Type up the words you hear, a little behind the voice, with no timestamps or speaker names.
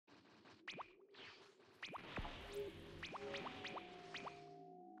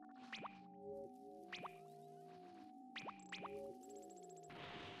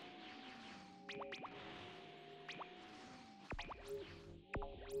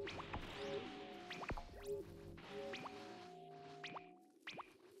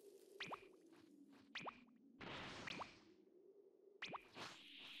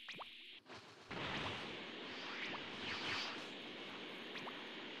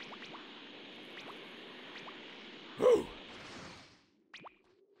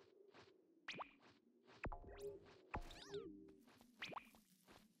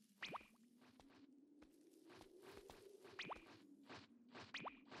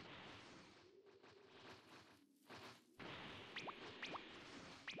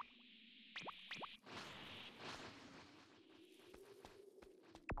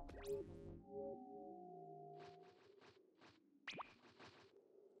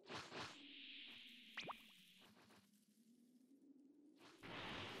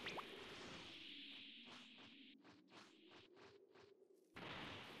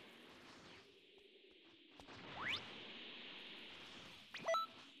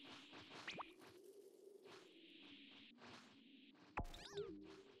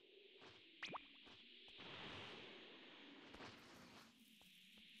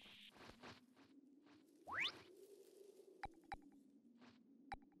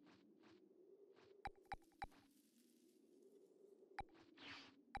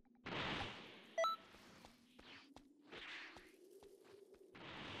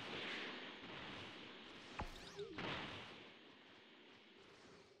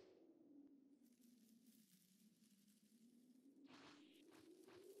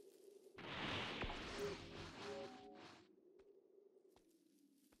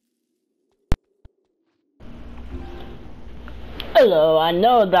Hello, I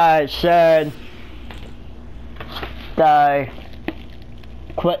know that I said that I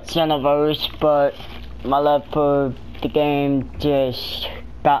quit Xenoverse, but my love for the game just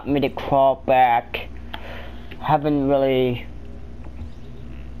got me to crawl back. Haven't really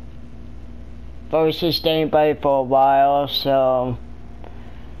versus anybody for a while, so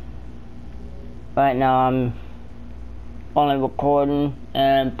right now I'm only recording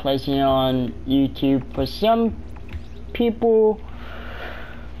and placing it on YouTube for some people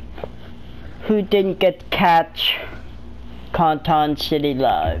who didn't get to catch Conton City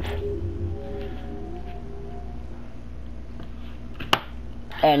Live.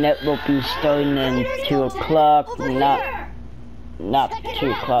 And it will be starting in 2 o'clock, not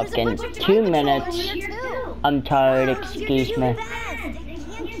 2 o'clock, in 2 minutes. I'm tired, excuse me.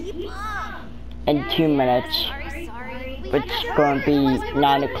 In 2 minutes, it's going to be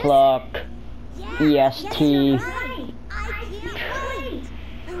 9 o'clock EST.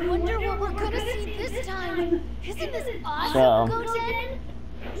 So,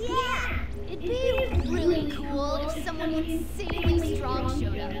 yeah, it'd be really cool if someone insanely strong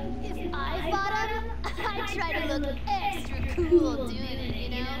showed up. If I fought him, I'd try to look extra cool doing it, you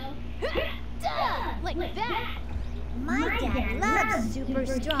know? Duh! Like that! My dad loves super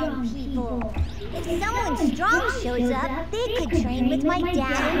strong people. If someone strong shows up, they could train with my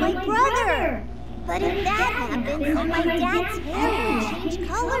dad and my brother. But if that happens, then my dad's hair will change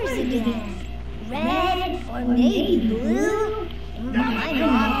colors again. Red or maybe blue. My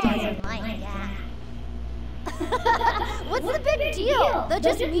mom doesn't like that. What's the big deal? That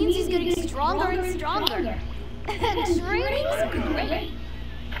just means he's getting stronger and stronger. And training's great.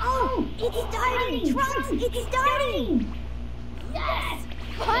 Oh, it's starting! Trunks, it's starting! Yes!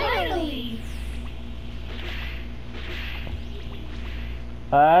 Finally!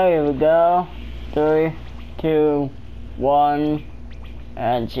 alright, here we go. 3, 2, 1,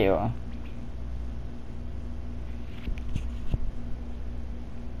 and 0.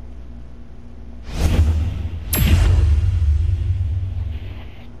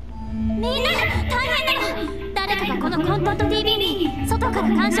みんな大変だよ。誰かがこのコントント TV に外から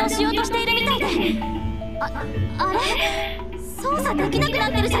干渉しようとしているみたいで。あれ操作できなくな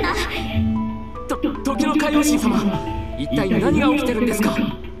ってるじゃない。時の海王神様、一体何が起きてるんですか？わ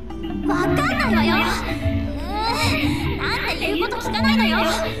かんないわよ。なんて言うこと聞かないのよ。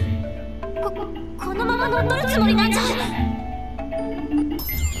このまま乗っ取るつもりなんじゃ。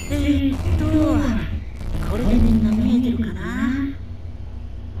これでみんな見えてるかな。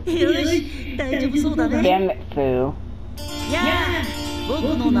よし、大丈夫そうだね。Damn it, Foo. やあ、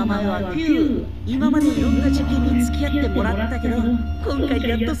僕の名前はフュー。今までいろんな事件に付き合ってもらったけど、今回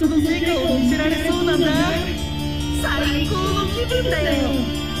やっとその成果を見せられそうなんだ。最高の気分だよ。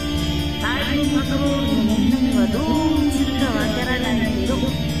タイムパトロールのみんなにはどう映るかわからないけど、きっ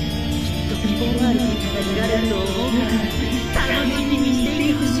と希望のある結果が見られると思うから、楽しみにしてい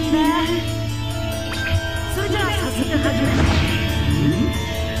てほしいな。それじゃあ早速始める。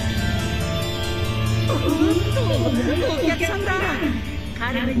お客さんだ。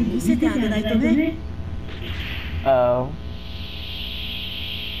彼に見せてあげないとね。Oh.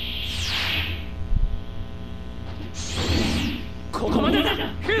 ここまでだ。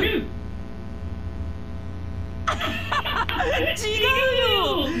違う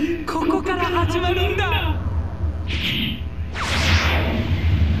よ。ここから始まるんだ。見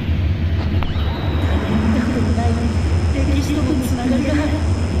たことない歴史とのつながりが。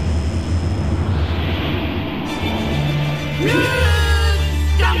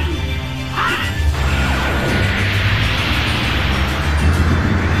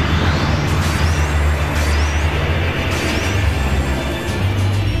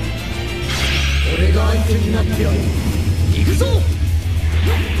俺が相手になってやる。行くぞ。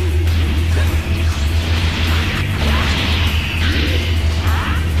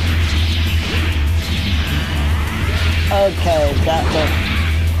Okay, that looks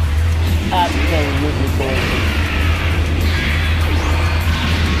absolutely gorgeous.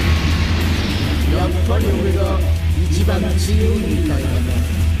 やっぱり俺が一番強いみたいだね。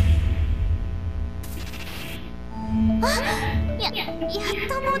やっ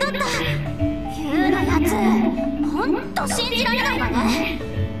と戻った。ヒューのやつ、ほんと信じられないわね。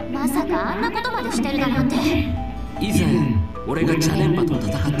まさかあんなことまでしてるだなんて。以前俺がチャレンバと戦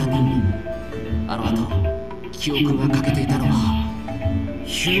ったのに、あの後記憶が欠けていたのは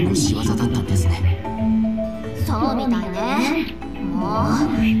ヒューの仕業だったんですね。そうみたいね。もう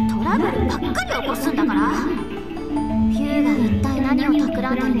トラブルばっかり起こすんだから。ヒューが一体何を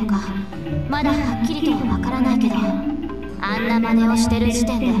企んでるのかまだはっきりとはわからないけど、あんな真似をしてる時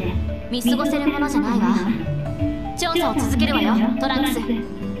点で見過ごせるものじゃないわ。超調査を続けるわよ、トランクス。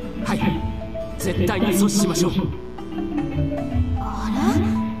はい、絶対に阻止しましょう。あ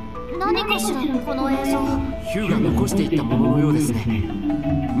れ、何かしらこの映像。ヒューが残していったもののようですね。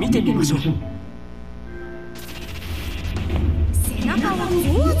見てみましょう。背中をゾ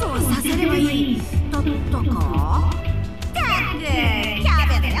ワゾワさせればいいだったか。ったくキャ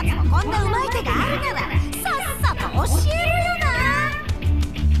ベのやつもこんなうまい手があるならさっさと教えろよな。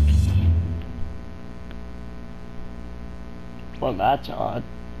Well, that's odd.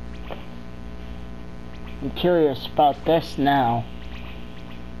 I'm curious about this now.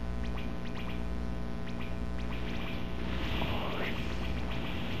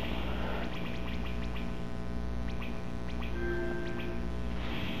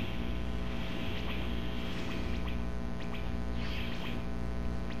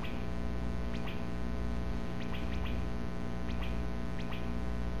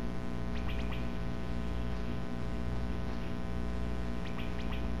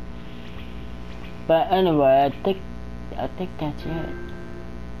 But anyway, I think that's it.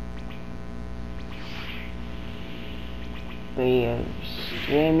 We're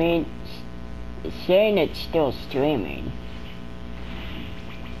streaming. It's saying it's still streaming.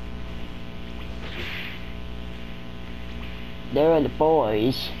 There are the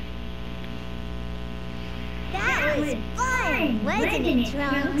boys. That was fun, wasn't it,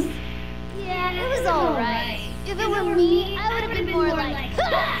 Trunks? Yeah, it was alright. If it were me, I would have been more like,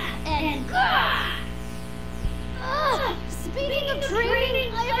 ha! And gah! Speaking of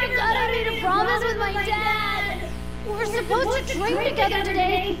training, I forgot I made a promise with my dad. We're supposed to train together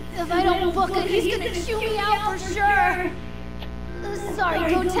today. If I don't book it, he's gonna chew me out for sure.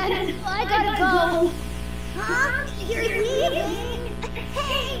 Sorry, conton. I gotta go. Huh? You're leaving?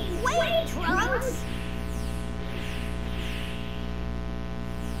 Hey, wait, Trunks!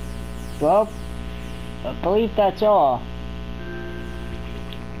 Well, I believe that's all.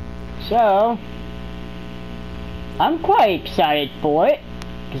 So, I'm quite excited for it,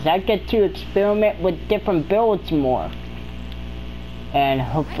 because I get to experiment with different builds more. And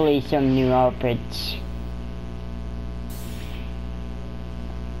hopefully some new outfits.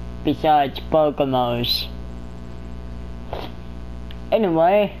 Besides Pokemons.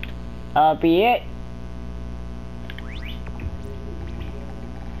 Anyway, that'll be it.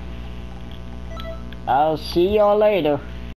 I'll see y'all later.